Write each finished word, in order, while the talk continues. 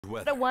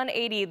A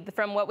 180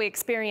 from what we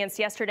experienced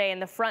yesterday,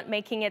 and the front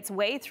making its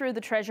way through the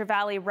Treasure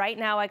Valley. Right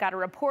now, I got a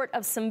report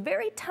of some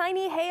very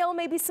tiny hail,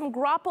 maybe some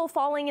graupel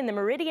falling in the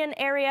Meridian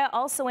area,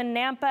 also in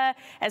Nampa.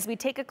 As we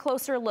take a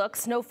closer look,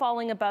 snow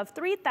falling above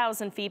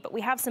 3,000 feet, but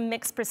we have some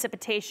mixed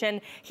precipitation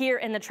here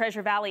in the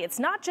Treasure Valley. It's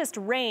not just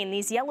rain.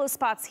 These yellow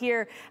spots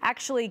here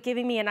actually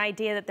giving me an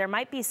idea that there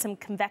might be some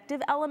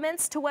convective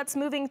elements to what's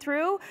moving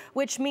through,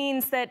 which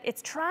means that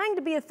it's trying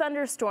to be a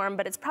thunderstorm,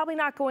 but it's probably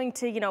not going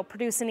to,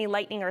 produce any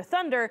lightning or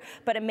thunder.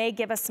 But it may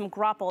give us some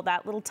graupel,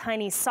 that little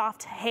tiny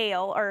soft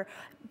hail or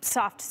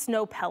soft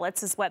snow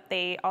pellets is what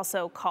they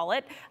also call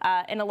it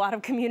in a lot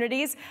of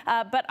communities.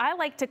 But I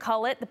like to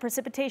call it the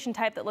precipitation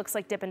type that looks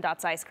like Dippin'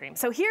 Dots ice cream.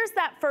 So here's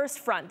that first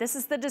front. This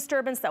is the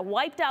disturbance that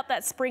wiped out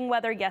that spring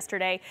weather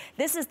yesterday.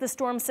 This is the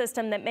storm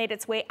system that made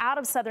its way out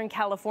of Southern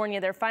California.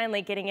 They're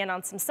finally getting in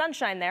on some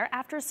sunshine there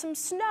after some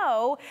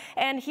snow.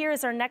 And here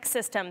is our next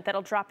system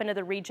that'll drop into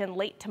the region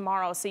late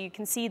tomorrow. So you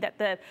can see that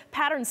the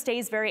pattern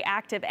stays very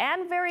active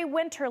and very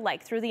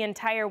winter-like through the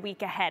entire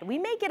week ahead. We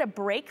may get a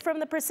break from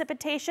the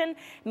precipitation,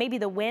 maybe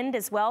the wind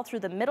as well through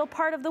the middle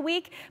part of the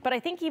week. But I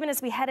think even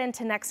as we head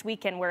into next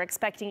weekend, we're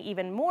expecting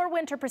even more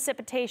winter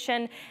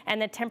precipitation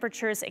and the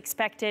temperatures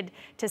expected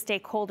to stay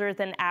colder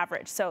than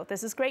average. So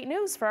this is great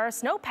news for our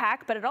snowpack,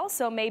 but it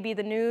also may be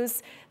the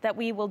news that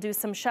we will do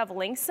some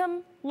shoveling,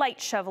 some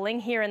light shoveling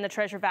here in the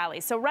Treasure Valley.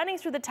 So running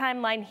through the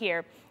timeline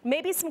here,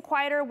 maybe some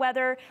quieter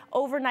weather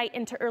overnight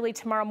into early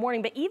tomorrow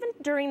morning, but even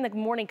during the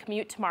morning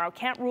commute tomorrow,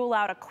 can't rule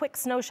out a quick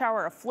snow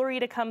shower or a flurry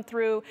to come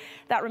through.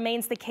 That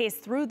remains the case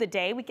through the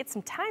day. We get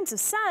some times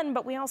of sun,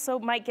 but we also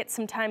might get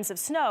some times of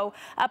snow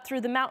up through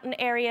the mountain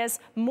areas.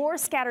 More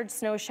scattered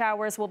snow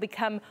showers will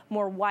become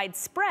more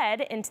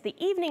widespread into the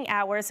evening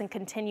hours and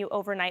continue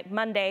overnight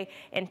Monday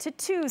into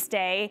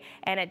Tuesday,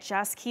 and it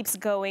just keeps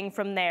going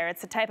from there.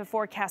 It's the type of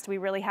forecast we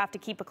really have to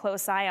keep a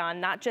close eye on,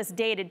 not just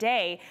day to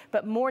day,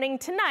 but morning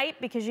to night,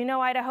 because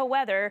Idaho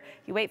weather,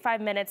 you wait 5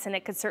 minutes and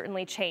it could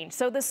certainly change.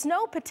 So the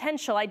snow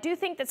potential, I do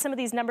think that some of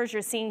these numbers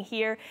you're seeing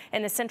here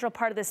in the central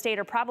part of the state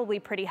are probably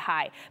pretty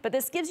high, but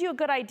this gives you a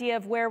good idea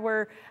of where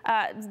we're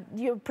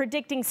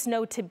predicting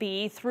snow to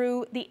be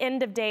through the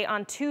end of day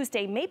on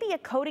Tuesday, maybe a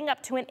coating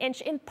up to an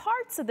inch in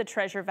parts of the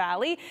Treasure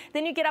Valley.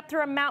 Then you get up through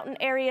our mountain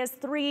areas,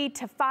 3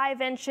 to 5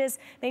 inches,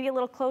 maybe a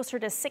little closer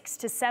to 6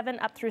 to 7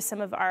 up through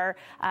some of our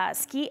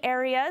ski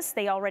areas.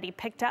 They already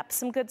picked up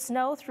some good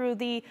snow through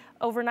the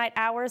overnight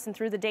hours and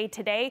through the day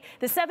today.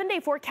 The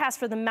 7-day forecast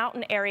for the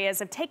mountain areas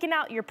have taken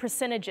out your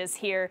percentages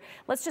here.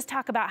 Let's just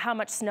talk about how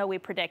much snow we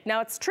predict. Now,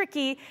 it's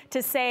tricky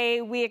to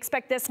say we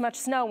expect this much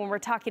snow when we're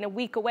talking a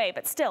week away,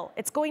 but still,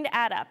 it's going to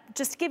add up.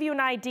 Just to give you an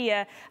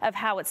idea of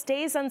how it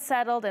stays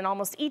unsettled, and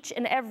almost each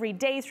and every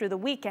day through the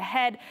week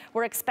ahead,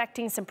 we're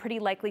expecting some pretty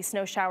likely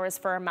snow showers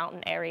for our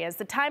mountain areas.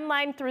 The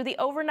timeline through the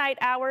overnight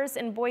hours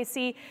in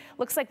Boise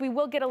looks like we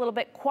will get a little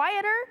bit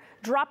quieter,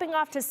 dropping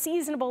off to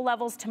seasonable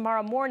levels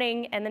tomorrow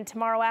morning, and then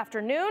tomorrow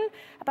afternoon,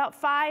 about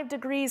 5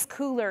 degrees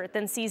cooler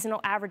than seasonal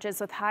averages,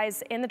 with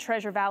highs in the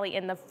Treasure Valley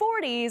in the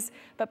 40s,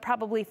 but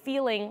probably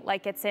feeling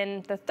like it's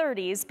in the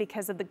 30s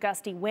because of the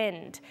gusty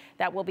wind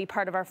that will be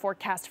part of our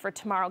forecast for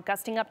tomorrow,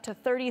 gusting up to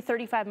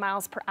 30-35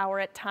 miles per hour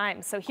at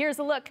times. So here's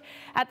a look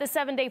at the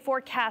 7-day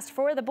forecast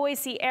for the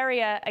Boise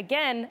area.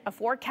 Again, a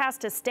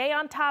forecast to stay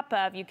on top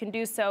of. You can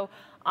do so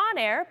on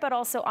air, but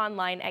also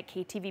online at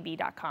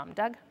ktvb.com.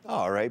 Doug?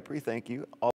 All right, Bree, thank you.